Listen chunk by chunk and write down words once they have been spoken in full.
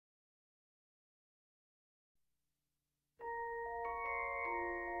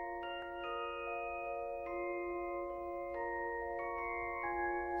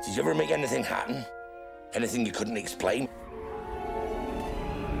Did you ever make anything happen? Anything you couldn't explain?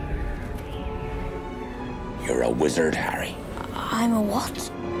 You're a wizard, Harry. I'm a what?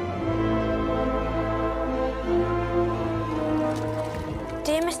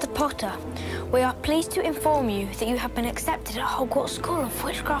 Dear Mr. Potter, we are pleased to inform you that you have been accepted at Hogwarts School of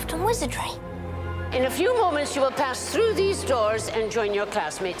Witchcraft and Wizardry. In a few moments, you will pass through these doors and join your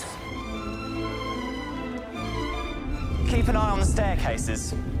classmates. Keep an eye on the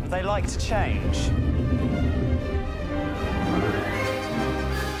staircases. They like to change.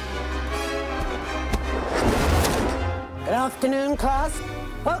 Good afternoon, class.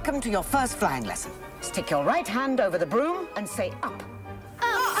 Welcome to your first flying lesson. Stick your right hand over the broom and say up.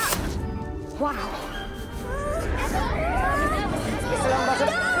 Up! Wow. Mr.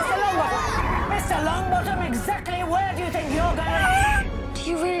 Longbottom! Mr. Longbottom! Mr. Longbottom, exactly where do you think you're going? Do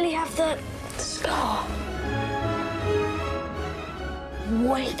you really have the scar?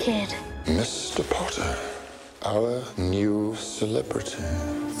 Wicked. Mr. Potter, our new celebrity.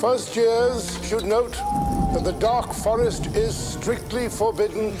 First years should note that the Dark Forest is strictly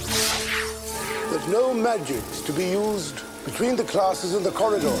forbidden. There's no magics to be used between the classes and the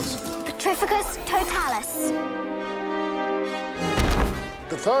corridors. Petrificus totalis.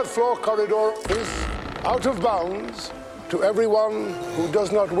 The third floor corridor is out of bounds to everyone who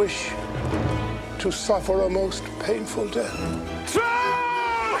does not wish to suffer a most painful death. Throw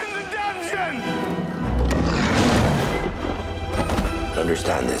in the dungeon!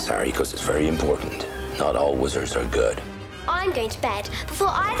 Understand this, Harry, because it's very important. Not all wizards are good. I'm going to bed before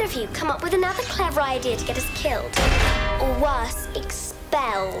either of you come up with another clever idea to get us killed. Or worse,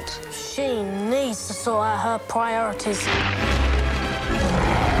 expelled. She needs to sort out her priorities.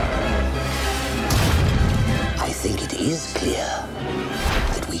 I think it is clear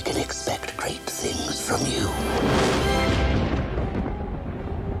that we can expect great things from you.